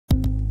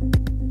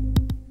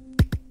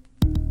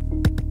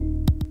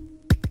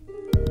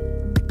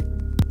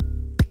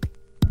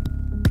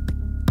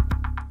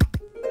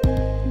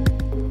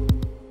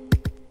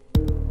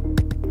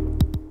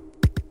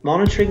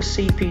Monitoring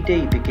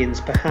CPD begins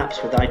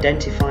perhaps with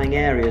identifying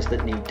areas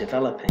that need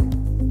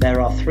developing.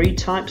 There are 3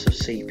 types of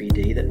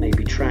CPD that may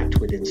be tracked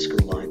within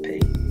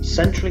SchoolIP.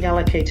 Centrally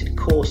allocated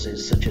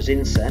courses such as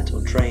inset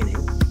or training.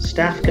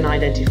 Staff can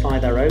identify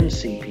their own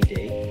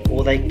CPD,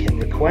 or they can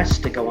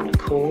request to go on a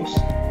course,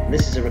 and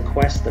this is a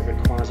request that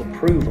requires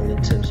approval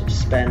in terms of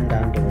spend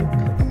and or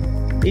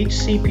income. Each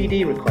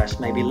CPD request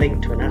may be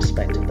linked to an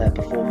aspect of their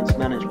performance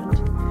management,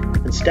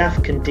 and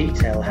staff can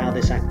detail how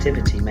this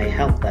activity may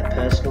help their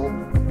personal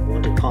or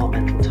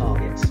departmental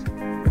targets.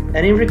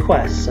 Any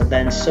requests are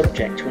then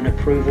subject to an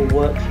approval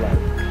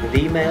workflow with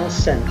emails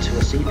sent to a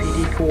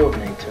CPD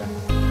coordinator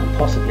and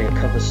possibly a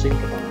cover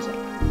supervisor.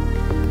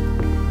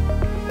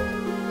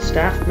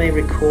 Staff may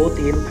record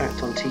the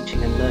impact on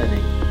teaching and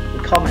learning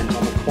and comment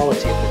on the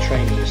quality of the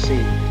training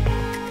received.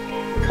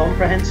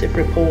 Comprehensive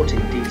reporting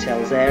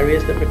details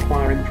areas that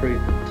require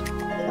improvement,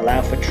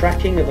 allow for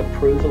tracking of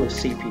approval of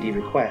CPD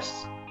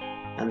requests,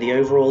 and the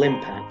overall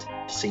impact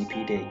of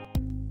CPD.